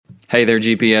Hey there,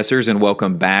 GPSers, and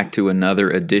welcome back to another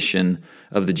edition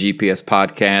of the GPS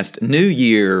Podcast, New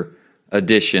Year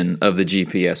edition of the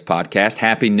GPS Podcast.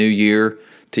 Happy New Year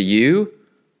to you.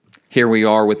 Here we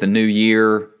are with the new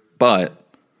year, but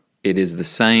it is the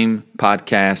same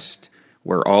podcast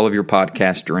where all of your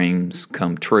podcast dreams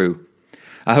come true.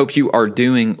 I hope you are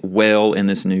doing well in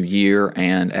this new year,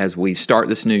 and as we start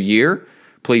this new year,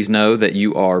 please know that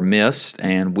you are missed,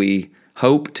 and we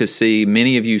hope to see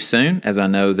many of you soon, as I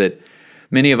know that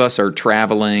many of us are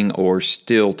traveling or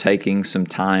still taking some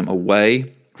time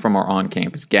away from our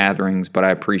on-campus gatherings, but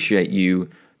I appreciate you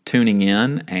tuning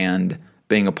in and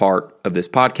being a part of this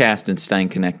podcast and staying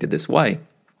connected this way.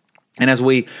 And as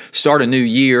we start a new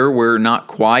year, we're not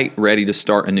quite ready to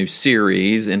start a new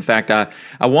series. In fact, I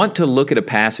want to look at a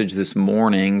passage this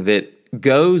morning that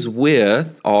goes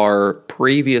with our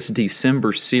previous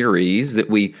December series that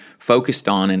we focused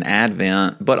on in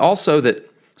Advent, but also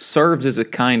that serves as a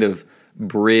kind of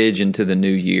bridge into the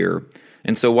new year.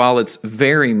 And so while it's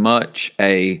very much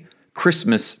a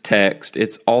Christmas text,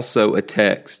 it's also a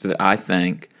text that I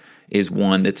think is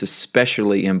one that's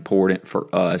especially important for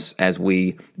us as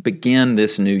we begin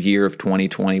this new year of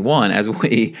 2021, as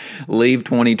we leave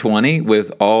 2020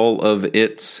 with all of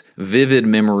its vivid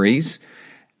memories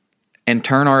and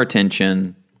turn our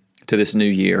attention to this new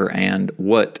year and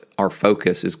what our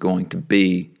focus is going to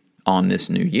be on this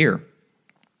new year.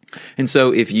 And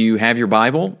so if you have your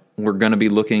Bible, we're going to be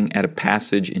looking at a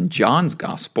passage in John's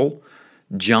Gospel,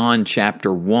 John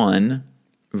chapter 1,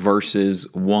 verses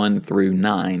 1 through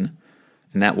 9.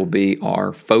 And that will be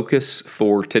our focus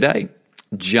for today.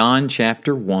 John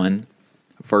chapter 1,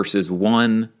 verses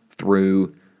 1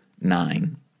 through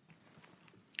 9.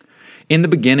 In the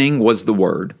beginning was the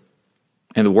Word,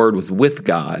 and the Word was with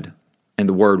God, and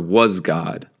the Word was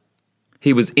God.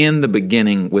 He was in the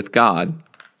beginning with God.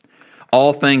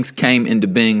 All things came into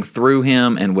being through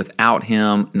Him, and without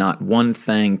Him not one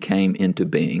thing came into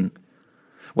being.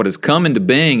 What has come into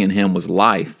being in Him was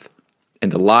life,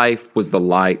 and the life was the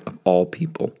light of all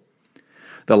people.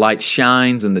 The light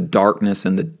shines in the darkness,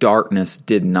 and the darkness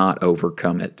did not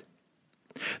overcome it.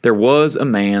 There was a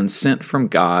man sent from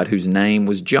God whose name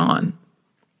was John.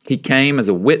 He came as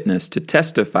a witness to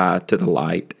testify to the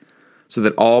light, so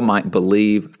that all might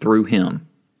believe through him.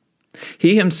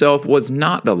 He himself was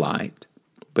not the light,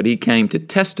 but he came to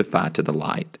testify to the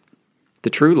light. The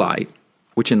true light,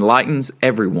 which enlightens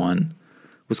everyone,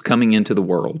 was coming into the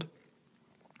world.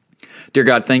 Dear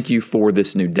God, thank you for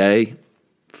this new day,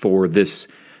 for this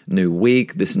new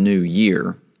week, this new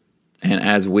year. And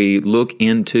as we look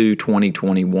into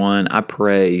 2021, I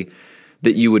pray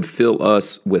that you would fill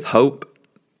us with hope,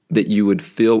 that you would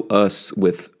fill us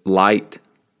with light,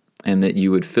 and that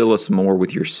you would fill us more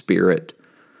with your Spirit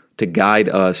to guide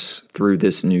us through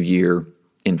this new year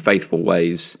in faithful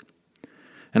ways.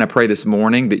 And I pray this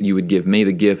morning that you would give me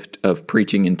the gift of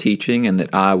preaching and teaching, and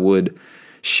that I would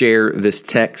share this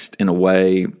text in a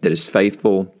way that is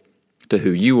faithful to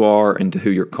who you are and to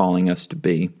who you're calling us to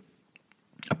be.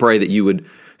 I pray that you would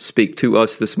speak to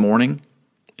us this morning,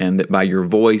 and that by your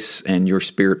voice and your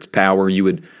Spirit's power, you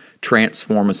would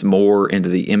transform us more into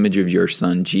the image of your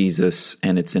Son, Jesus,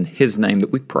 and it's in His name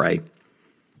that we pray.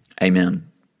 Amen.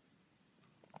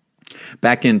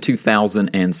 Back in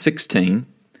 2016,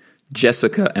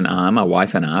 Jessica and I, my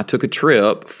wife and I, took a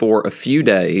trip for a few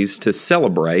days to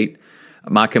celebrate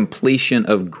my completion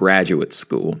of graduate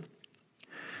school.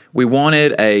 We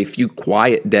wanted a few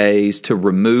quiet days to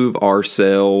remove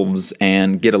ourselves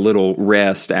and get a little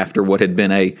rest after what had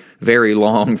been a very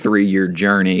long 3-year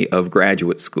journey of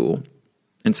graduate school.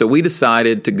 And so we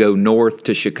decided to go north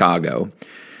to Chicago,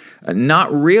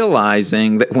 not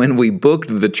realizing that when we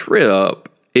booked the trip,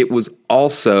 it was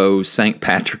also St.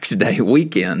 Patrick's Day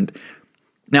weekend.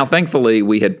 Now, thankfully,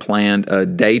 we had planned a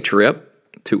day trip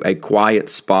to a quiet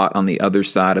spot on the other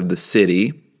side of the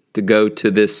city to go to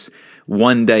this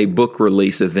one-day book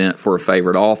release event for a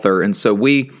favorite author. And so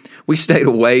we stayed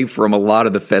away from a lot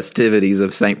of the festivities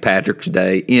of St. Patrick's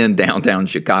Day in downtown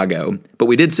Chicago. But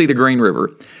we did see the Green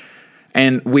River.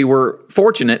 And we were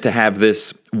fortunate to have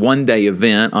this one-day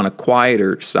event on a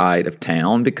quieter side of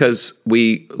town because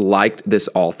we liked this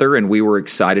author and we were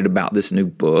excited about this new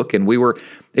book. And we were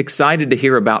excited to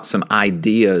hear about some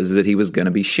ideas that he was going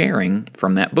to be sharing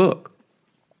from that book.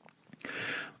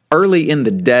 Early in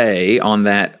the day on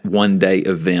that one-day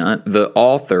event, the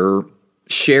author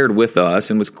shared with us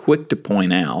and was quick to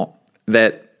point out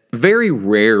that very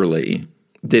rarely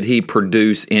did he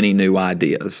produce any new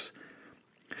ideas.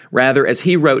 Rather, as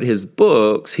he wrote his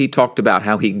books, he talked about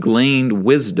how he gleaned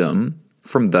wisdom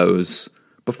from those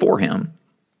before him.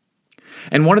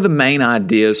 And one of the main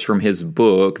ideas from his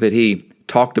book that he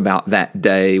talked about that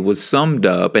day was summed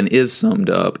up and is summed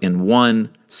up in one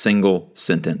single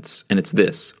sentence, and it's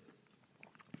this: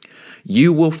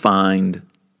 you will find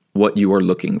what you are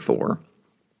looking for.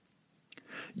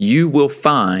 You will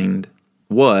find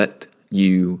what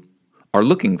you are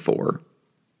looking for.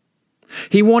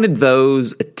 He wanted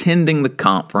those attending the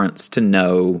conference to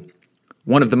know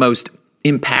one of the most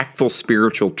impactful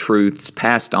spiritual truths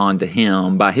passed on to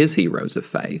him by his heroes of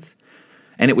faith.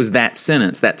 And it was that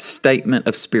sentence, that statement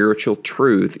of spiritual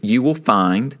truth: you will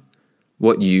find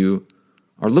what you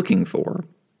are looking for.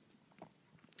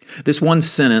 This one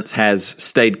sentence has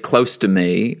stayed close to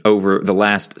me over the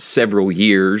last several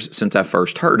years since I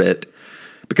first heard it,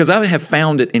 because I have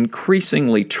found it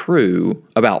increasingly true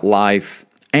about life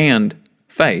and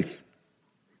faith.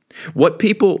 What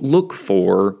people look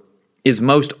for is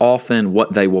most often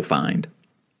what they will find.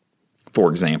 For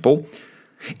example,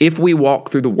 if we walk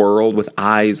through the world with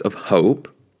eyes of hope,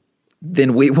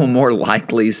 then we will more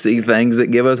likely see things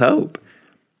that give us hope.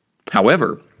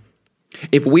 However,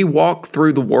 if we walk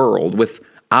through the world with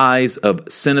eyes of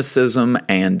cynicism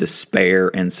and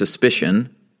despair and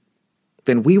suspicion,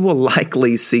 then we will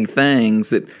likely see things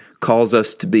that cause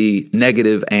us to be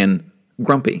negative and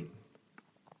grumpy.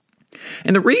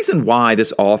 And the reason why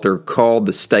this author called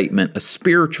the statement a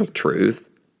spiritual truth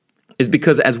is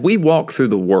because as we walk through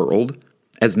the world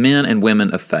as men and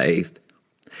women of faith,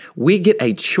 we get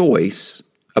a choice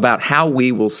about how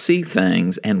we will see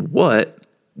things and what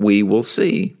we will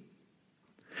see.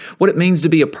 What it means to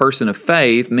be a person of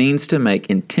faith means to make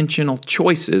intentional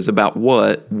choices about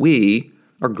what we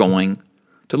are going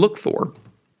to look for.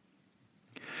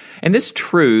 And this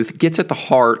truth gets at the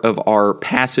heart of our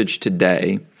passage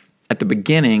today at the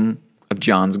beginning of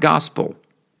John's Gospel.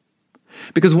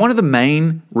 Because one of the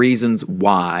main reasons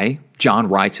why John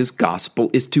writes his Gospel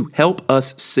is to help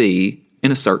us see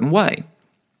in a certain way.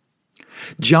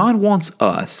 John wants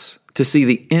us to see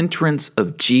the entrance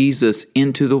of Jesus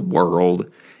into the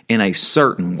world in a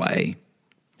certain way,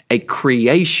 a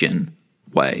creation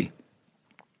way.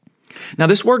 Now,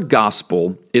 this word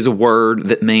gospel is a word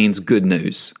that means good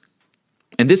news.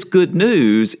 And this good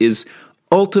news is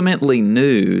ultimately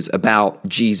news about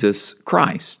Jesus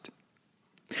Christ.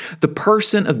 The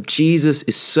person of Jesus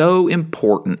is so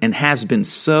important and has been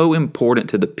so important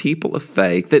to the people of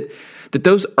faith that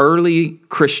those early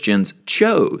Christians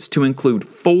chose to include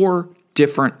 4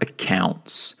 different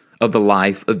accounts of the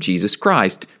life of Jesus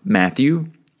Christ: Matthew,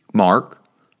 Mark,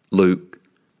 Luke,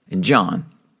 and John.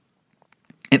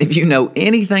 And if you know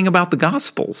anything about the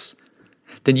Gospels,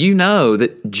 then you know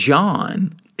that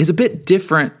John is a bit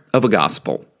different of a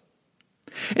gospel.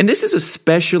 And this is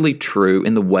especially true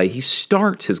in the way he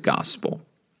starts his gospel.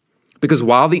 Because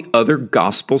while the other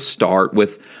gospels start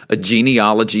with a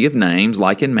genealogy of names,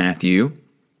 like in Matthew,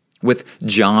 with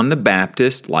John the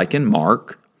Baptist, like in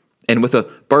Mark, and with a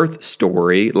birth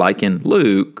story, like in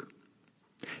Luke,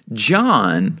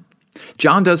 John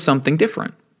does something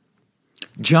different.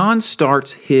 John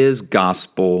starts his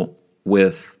gospel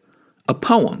with a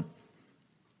poem.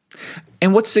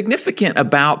 And what's significant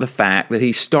about the fact that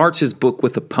he starts his book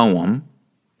with a poem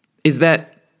is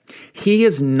that he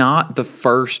is not the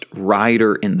first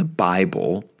writer in the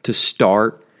Bible to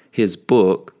start his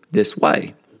book this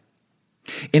way.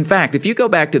 In fact, if you go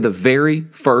back to the very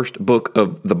first book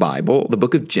of the Bible, the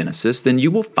book of Genesis, then you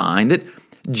will find that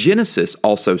Genesis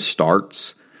also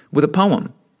starts with a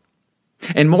poem.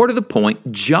 And more to the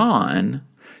point, John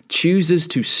chooses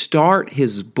to start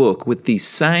his book with the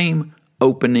same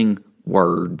opening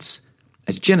words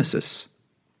as Genesis.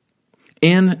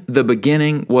 In the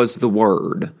beginning was the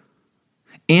Word.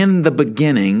 In the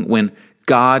beginning, when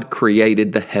God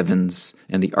created the heavens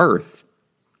and the earth.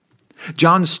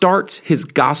 John starts his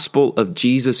gospel of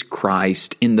Jesus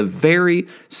Christ in the very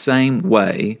same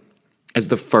way as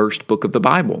the first book of the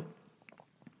Bible.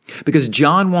 Because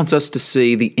John wants us to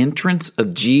see the entrance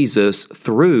of Jesus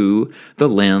through the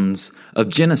lens of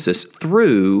Genesis,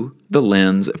 through the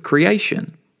lens of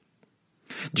creation.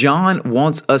 John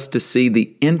wants us to see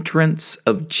the entrance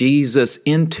of Jesus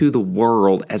into the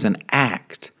world as an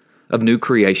act of new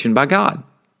creation by God.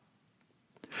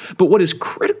 But what is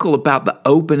critical about the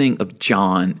opening of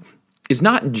John is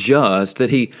not just that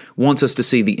he wants us to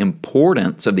see the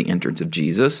importance of the entrance of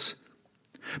Jesus,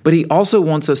 but he also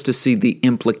wants us to see the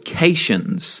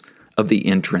implications of the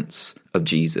entrance of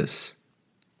Jesus.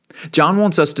 John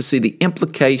wants us to see the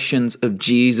implications of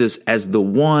Jesus as the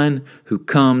one who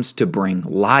comes to bring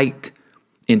light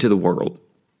into the world.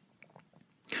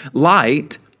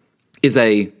 Light is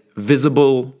a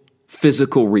visible,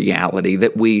 physical reality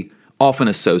that we often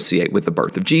associate with the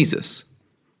birth of Jesus.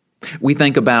 We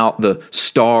think about the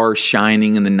stars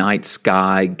shining in the night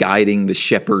sky, guiding the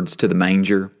shepherds to the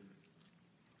manger.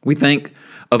 We think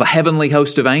of a heavenly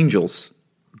host of angels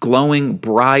glowing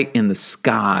bright in the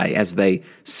sky as they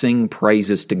sing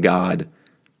praises to God.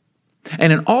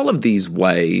 And in all of these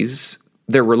ways,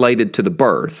 they're related to the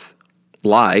birth.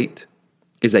 Light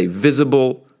is a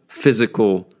visible,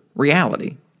 physical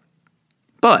reality.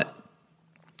 But,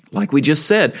 like we just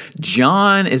said,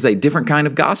 John is a different kind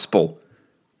of gospel.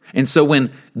 And so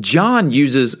when John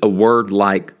uses a word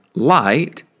like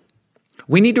light,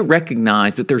 we need to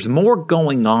recognize that there's more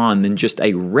going on than just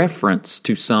a reference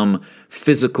to some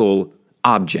physical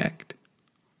object.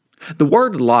 The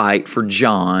word light for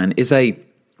John is a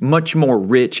much more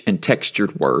rich and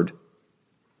textured word.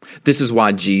 This is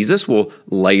why Jesus will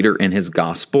later in his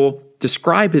gospel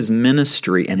describe his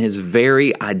ministry and his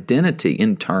very identity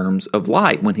in terms of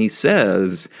light when he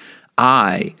says,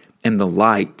 "I am the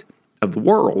light of the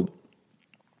world."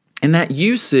 And that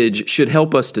usage should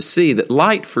help us to see that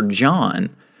light for John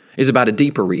is about a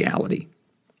deeper reality,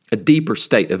 a deeper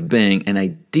state of being, and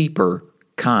a deeper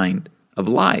kind of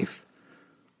life.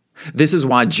 This is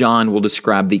why John will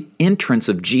describe the entrance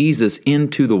of Jesus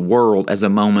into the world as a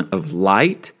moment of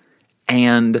light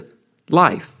and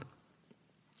life.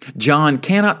 John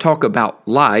cannot talk about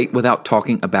light without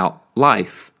talking about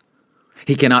life.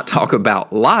 He cannot talk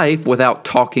about life without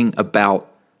talking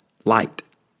about light.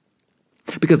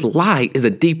 Because light is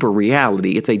a deeper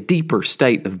reality. It's a deeper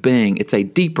state of being. It's a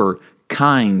deeper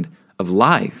kind of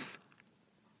life.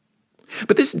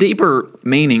 But this deeper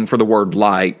meaning for the word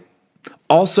light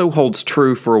also holds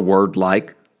true for a word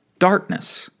like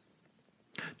darkness.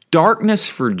 Darkness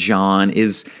for John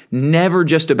is never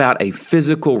just about a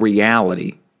physical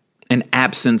reality, an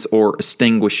absence or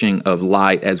extinguishing of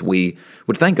light as we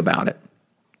would think about it.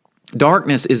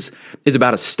 Darkness is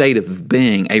about a state of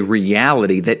being, a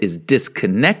reality that is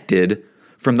disconnected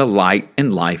from the light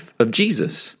and life of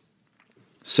Jesus.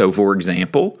 So, for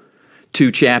example,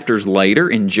 2 chapters later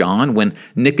in John, when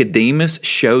Nicodemus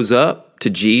shows up to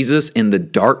Jesus in the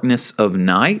darkness of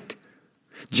night,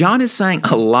 John is saying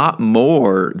a lot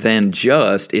more than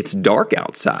just it's dark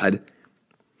outside.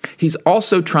 He's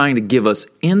also trying to give us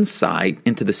insight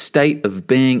into the state of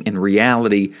being and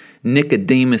reality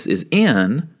Nicodemus is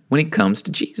in when it comes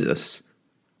to Jesus.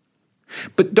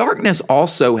 But darkness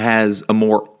also has a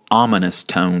more ominous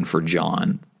tone for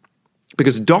John,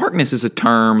 because darkness is a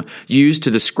term used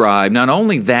to describe not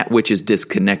only that which is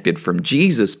disconnected from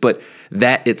Jesus, but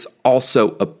that it's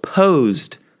also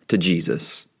opposed to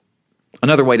Jesus.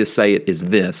 Another way to say it is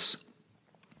this: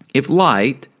 if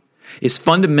light is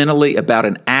fundamentally about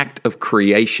an act of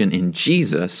creation in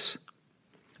Jesus,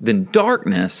 then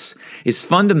darkness is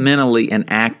fundamentally an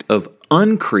act of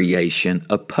uncreation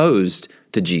opposed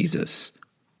to Jesus.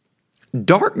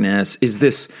 Darkness is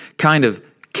this kind of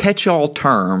catch-all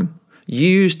term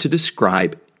used to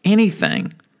describe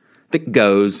anything that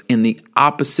goes in the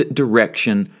opposite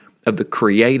direction of the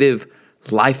creative,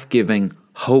 life-giving,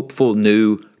 hopeful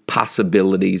new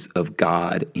possibilities of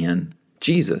God in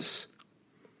Jesus.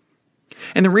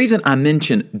 And the reason I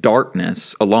mention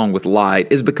darkness along with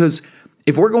light is because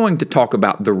if we're going to talk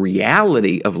about the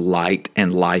reality of light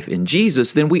and life in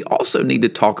Jesus, then we also need to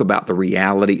talk about the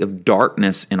reality of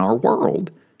darkness in our world.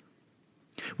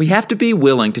 We have to be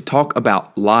willing to talk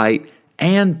about light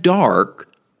and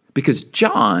dark because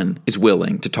John is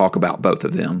willing to talk about both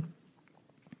of them.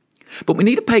 But we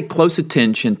need to pay close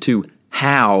attention to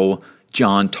how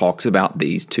John talks about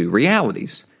these two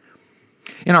realities.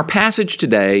 In our passage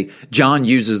today, John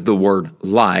uses the word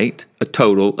light a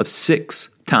total of 6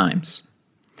 times.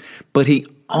 But he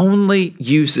only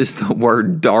uses the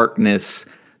word darkness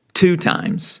 2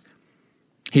 times.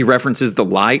 He references the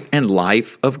light and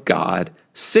life of God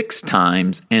 6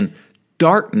 times and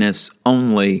darkness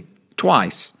only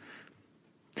twice.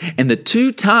 And the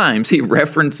 2 times he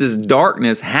references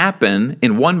darkness happen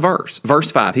in one verse.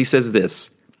 Verse 5, he says this: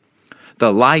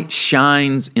 "The light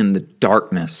shines in the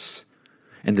darkness,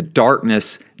 and the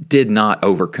darkness did not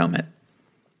overcome it."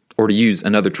 Or to use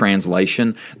another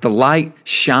translation, the light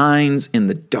shines in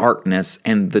the darkness,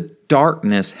 and the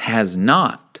darkness has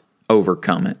not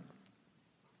overcome it.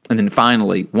 And then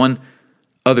finally, one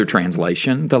other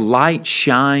translation, the light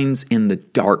shines in the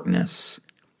darkness,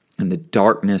 and the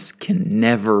darkness can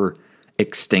never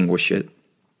extinguish it.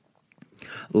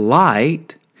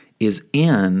 Light is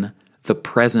in the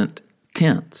present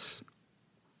tense.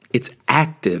 It's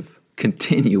active,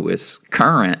 continuous,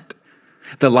 current.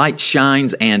 The light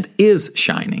shines and is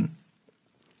shining.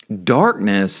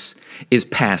 Darkness is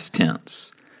past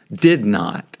tense, did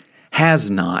not,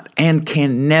 has not, and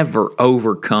can never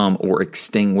overcome or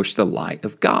extinguish the light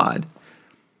of God.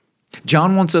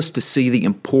 John wants us to see the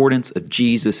importance of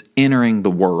Jesus entering the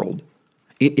world.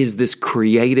 It is this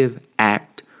creative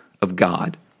act of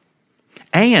God.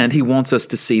 And he wants us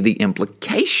to see the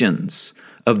implications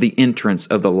of the entrance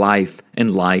of the life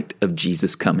and light of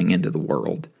Jesus coming into the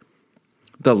world.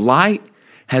 The light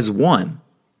has won,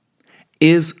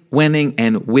 is winning,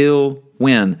 and will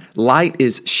win. Light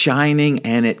is shining,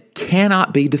 and it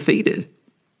cannot be defeated.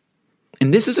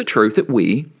 And this is a truth that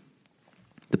we,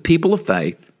 the people of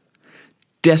faith,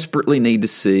 desperately need to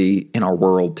see in our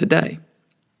world today.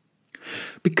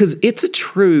 Because it's a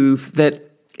truth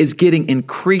that is getting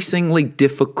increasingly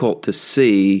difficult to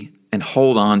see and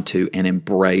hold on to and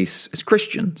embrace as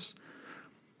Christians.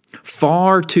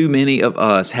 Far too many of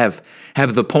us have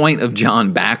the point of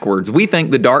John backwards. We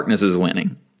think the darkness is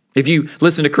winning. If you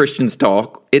listen to Christians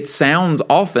talk, it sounds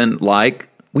often like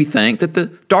we think that the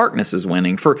darkness is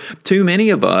winning. For too many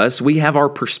of us, we have our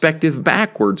perspective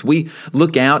backwards. We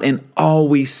look out and all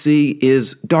we see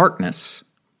is darkness.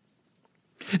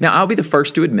 Now, I'll be the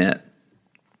first to admit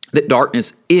that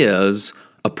darkness is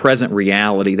a present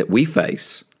reality that we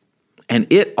face, and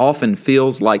it often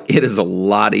feels like it is a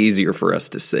lot easier for us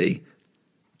to see.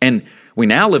 And we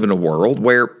now live in a world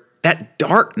where that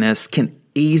darkness can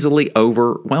easily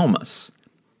overwhelm us.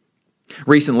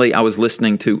 Recently, I was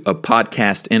listening to a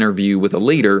podcast interview with a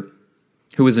leader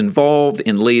who is involved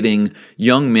in leading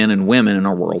young men and women in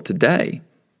our world today.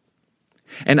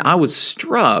 And I was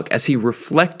struck as he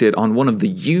reflected on one of the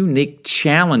unique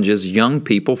challenges young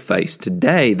people face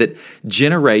today that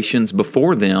generations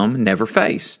before them never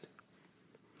faced.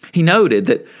 He noted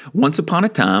that once upon a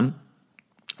time,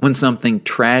 when something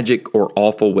tragic or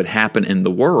awful would happen in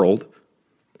the world,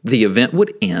 the event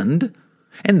would end,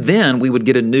 and then we would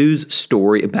get a news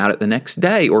story about it the next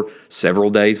day or several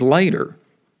days later.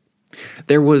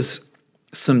 There was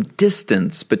some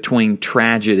distance between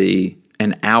tragedy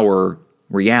and our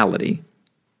reality.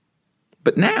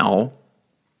 But now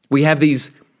we have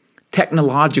these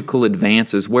technological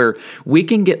advances where we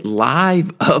can get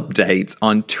live updates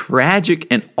on tragic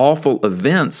and awful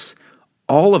events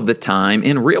all of the time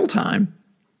in real time.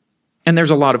 And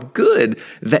there's a lot of good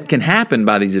that can happen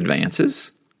by these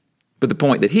advances. But the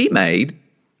point that he made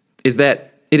is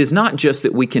that it is not just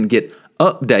that we can get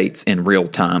updates in real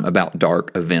time about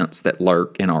dark events that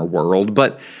lurk in our world,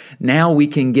 but now we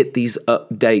can get these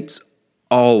updates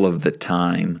all of the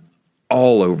time,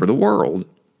 all over the world.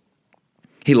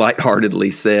 He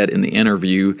lightheartedly said in the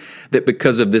interview that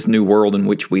because of this new world in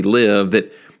which we live,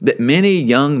 that many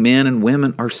young men and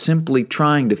women are simply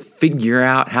trying to figure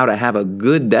out how to have a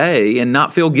good day and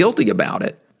not feel guilty about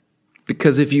it.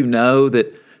 Because if you know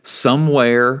that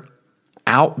somewhere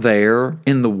out there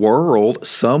in the world,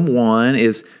 someone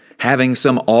is having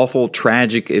some awful,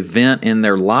 tragic event in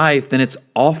their life, then it's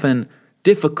often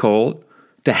difficult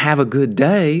to have a good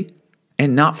day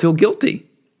and not feel guilty.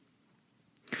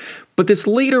 But this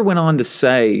leader went on to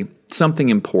say something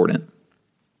important,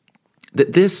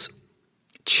 that this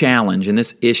challenge and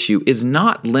this issue is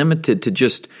not limited to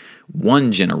just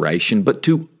one generation, but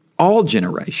to all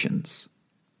generations.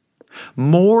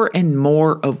 More and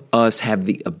more of us have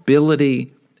the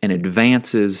ability and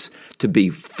advances to be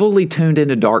fully tuned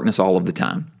into darkness all of the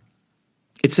time.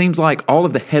 It seems like all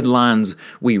of the headlines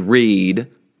we read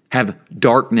have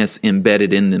darkness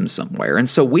embedded in them somewhere. And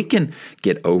so we can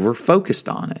get over-focused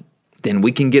on it. Then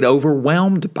we can get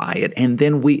overwhelmed by it. And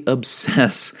then we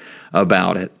obsess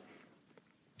about it.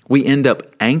 We end up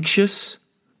anxious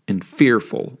and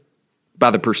fearful by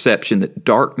the perception that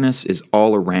darkness is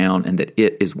all around and that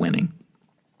it is winning.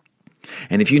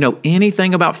 And if you know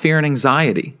anything about fear and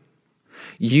anxiety,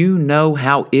 you know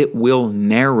how it will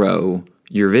narrow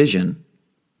your vision.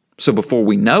 So before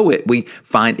we know it, we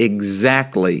find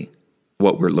exactly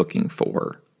what we're looking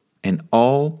for. And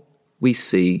all we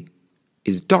see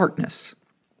is darkness.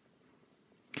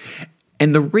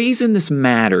 And the reason this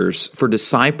matters for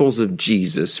disciples of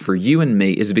Jesus, for you and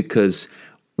me, is because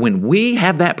when we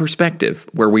have that perspective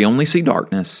where we only see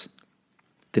darkness,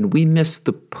 then we miss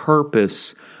the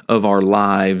purpose of our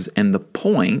lives and the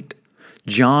point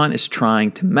John is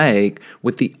trying to make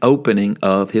with the opening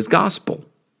of his gospel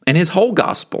and his whole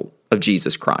gospel of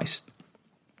Jesus Christ.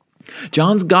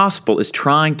 John's gospel is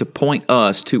trying to point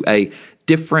us to a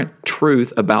different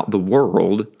truth about the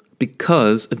world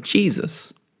because of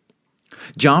Jesus.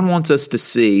 John wants us to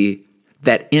see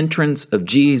that entrance of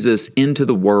Jesus into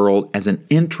the world as an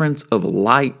entrance of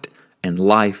light and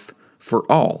life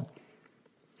for all.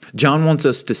 John wants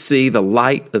us to see the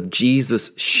light of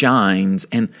Jesus shines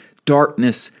and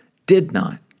darkness did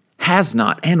not, has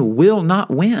not, and will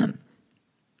not win.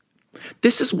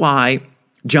 This is why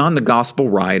John the Gospel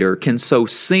writer can so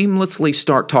seamlessly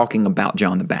start talking about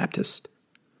John the Baptist.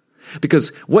 Because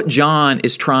what John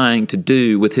is trying to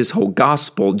do with his whole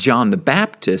gospel, John the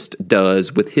Baptist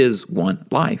does with his one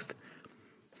life.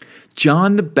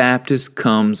 John the Baptist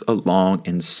comes along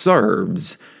and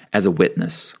serves as a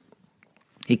witness.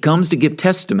 He comes to give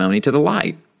testimony to the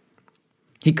light.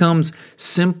 He comes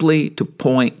simply to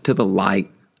point to the light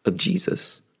of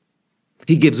Jesus.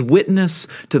 He gives witness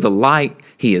to the light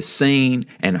he has seen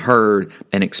and heard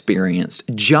and experienced.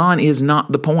 John is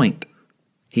not the point.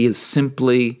 He is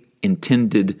simply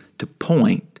intended to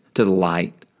point to the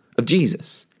light of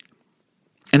Jesus.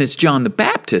 And it's John the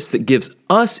Baptist that gives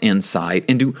us insight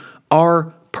into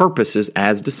our purposes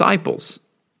as disciples.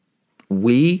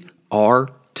 We are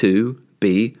to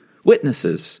be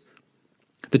witnesses.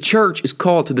 The church is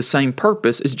called to the same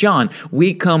purpose as John.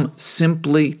 We come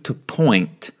simply to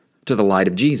point to the light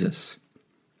of Jesus.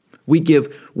 We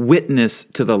give witness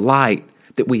to the light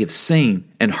that we have seen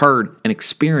and heard and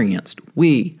experienced.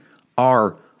 We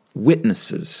are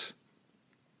witnesses.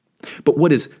 But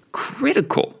what is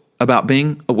critical about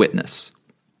being a witness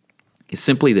is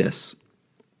simply this.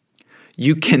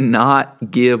 You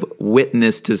cannot give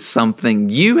witness to something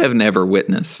you have never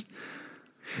witnessed.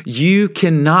 You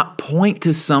cannot point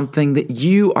to something that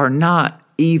you are not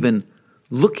even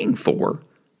looking for.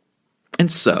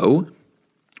 And so,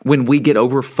 when we get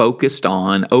over-focused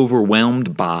on,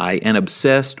 overwhelmed by, and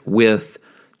obsessed with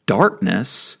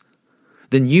darkness,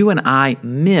 then you and I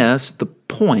miss the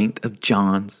point of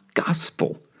John's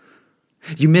gospel.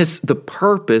 You miss the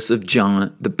purpose of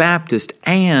John the Baptist,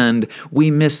 and we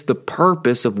miss the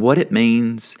purpose of what it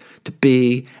means to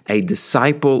be a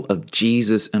disciple of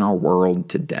Jesus in our world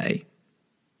today.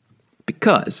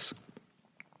 Because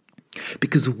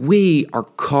we are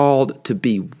called to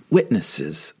be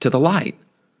witnesses to the light.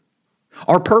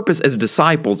 Our purpose as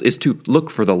disciples is to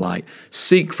look for the light,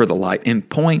 seek for the light, and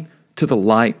point to the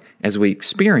light as we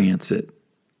experience it.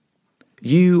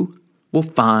 You will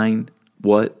find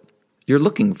what you're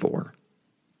looking for.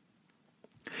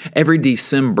 Every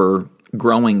December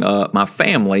growing up, my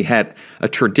family had a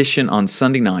tradition on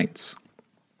Sunday nights.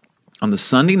 On the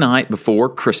Sunday night before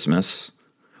Christmas,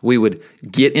 we would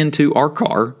get into our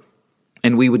car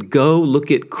and we would go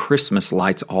look at Christmas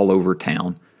lights all over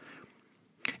town.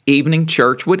 Evening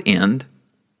church would end.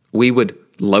 We would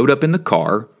load up in the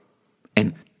car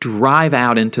and drive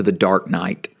out into the dark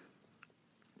night.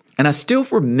 And I still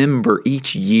remember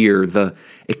each year the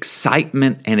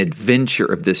excitement and adventure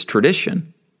of this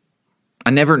tradition. I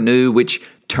never knew which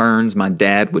turns my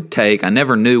dad would take. I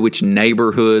never knew which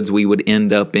neighborhoods we would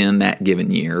end up in that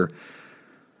given year.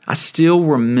 I still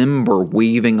remember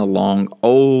weaving along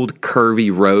old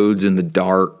curvy roads in the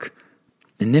dark,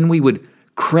 and then we would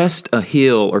crest a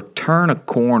hill or turn a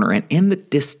corner, and in the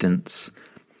distance,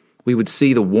 we would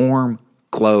see the warm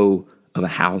glow of a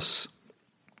house.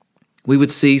 We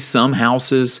would see some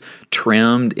houses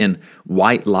trimmed in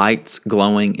white lights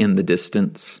glowing in the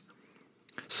distance.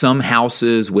 Some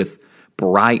houses with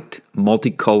bright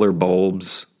multicolor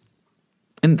bulbs.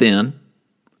 And then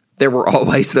there were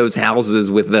always those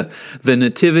houses with the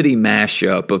nativity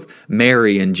mashup of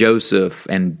Mary and Joseph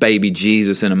and baby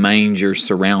Jesus in a manger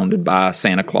surrounded by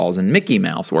Santa Claus and Mickey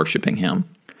Mouse worshiping him.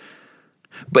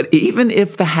 But even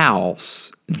if the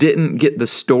house didn't get the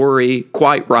story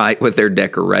quite right with their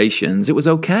decorations, it was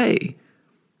okay.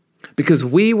 Because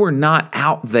we were not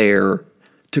out there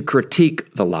to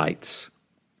critique the lights.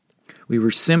 We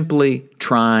were simply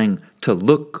trying to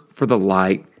look for the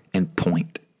light and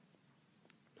point.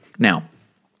 Now,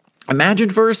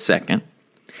 imagine for a second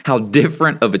how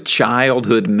different of a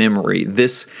childhood memory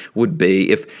this would be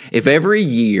if every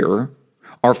year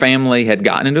our family had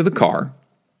gotten into the car,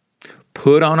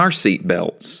 put on our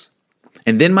seatbelts,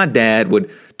 and then my dad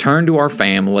would turn to our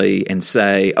family and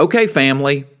say, "Okay,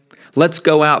 family, let's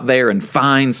go out there and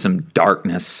find some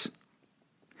darkness."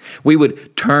 We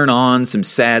would turn on some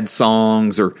sad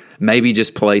songs or maybe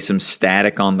just play some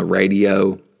static on the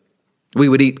radio. We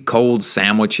would eat cold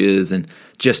sandwiches and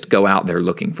just go out there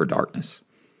looking for darkness.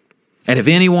 And if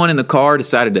anyone in the car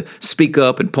decided to speak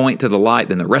up and point to the light,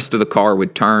 then the rest of the car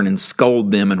would turn and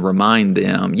scold them and remind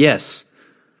them, "Yes,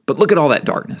 but look at all that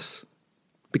darkness."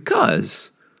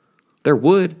 Because there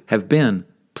would have been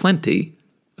plenty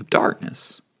of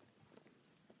darkness.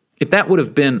 If that would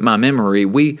have been my memory,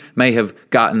 we may have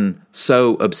gotten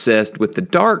so obsessed with the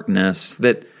darkness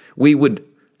that we would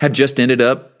have just ended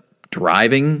up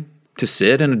driving to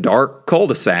sit in a dark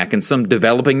cul-de-sac in some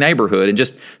developing neighborhood and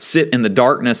just sit in the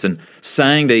darkness and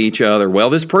saying to each other,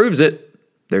 "Well, this proves it.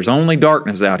 There's only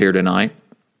darkness out here tonight."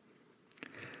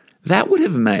 That would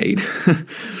have made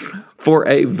for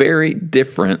a very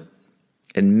different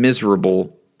and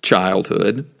miserable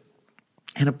childhood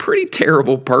and a pretty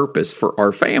terrible purpose for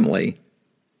our family.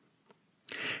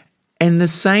 And the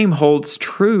same holds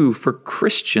true for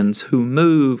Christians who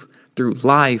move through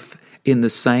life in the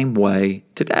same way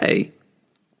today.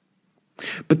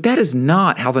 But that is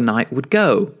not how the night would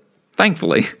go,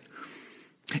 thankfully.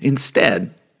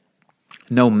 Instead,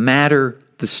 no matter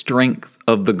the strength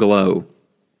of the glow,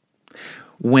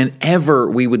 whenever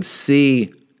we would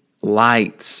see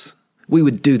lights, we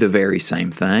would do the very same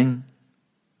thing.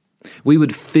 We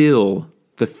would feel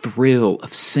the thrill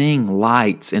of seeing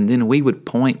lights, and then we would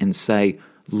point and say,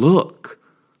 "Look,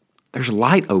 there's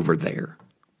light over there.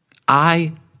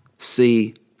 I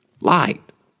see light.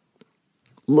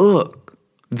 Look,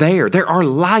 there are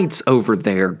lights over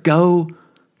there. Go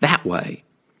that way."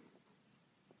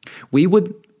 We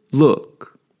would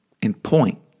look and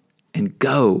point and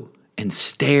go and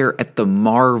stare at the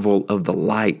marvel of the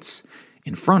lights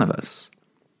in front of us.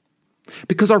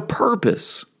 Because our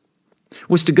purpose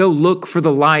was to go look for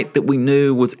the light that we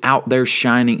knew was out there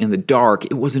shining in the dark.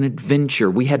 It was an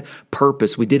adventure. We had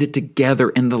purpose. We did it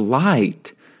together, and the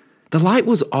light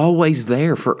was always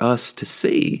there for us to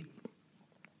see.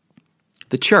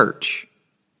 The church,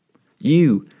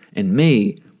 you and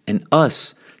me and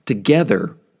us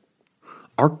together,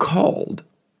 are called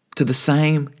to the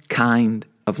same kind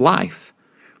of life.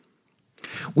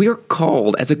 We are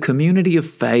called as a community of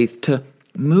faith to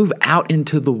move out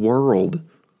into the world,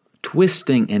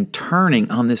 twisting and turning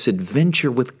on this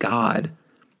adventure with God,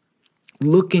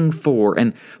 looking for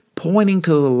and pointing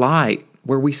to the light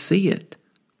where we see it.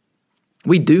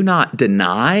 We do not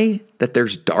deny that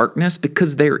there's darkness,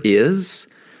 because there is,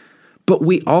 but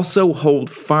we also hold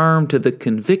firm to the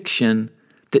conviction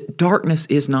that darkness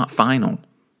is not final.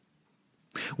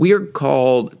 We are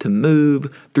called to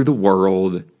move through the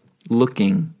world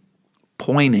looking,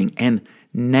 pointing, and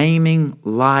naming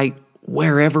light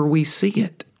wherever we see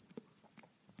it.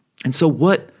 And so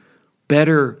what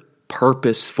better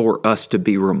purpose for us to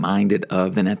be reminded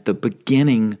of than at the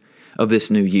beginning of this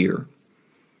new year?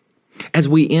 As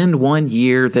we end one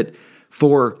year that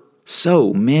for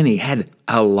so many had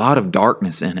a lot of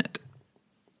darkness in it.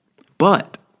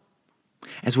 But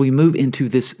as we move into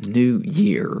this new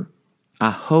year, I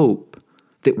hope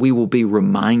that we will be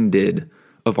reminded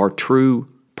of our true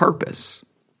purpose: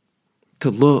 to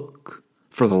look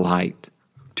for the light,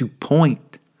 to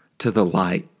point to the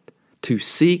light, to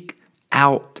seek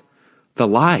out the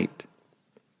light.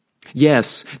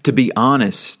 Yes, to be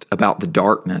honest about the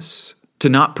darkness, to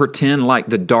not pretend like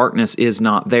the darkness is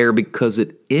not there, because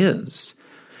it is.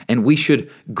 And we should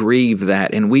grieve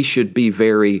that, and we should be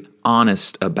very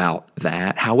honest about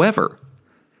that. However,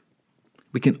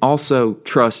 we can also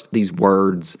trust these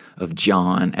words of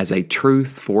John as a truth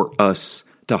for us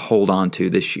to hold on to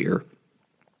this year.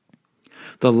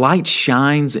 The light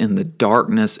shines in the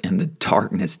darkness, and the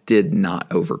darkness did not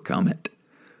overcome it.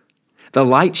 The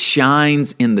light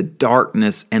shines in the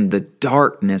darkness, and the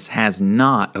darkness has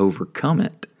not overcome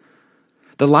it.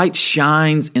 The light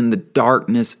shines in the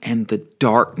darkness, and the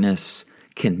darkness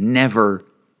can never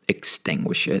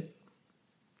extinguish it.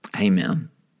 Amen.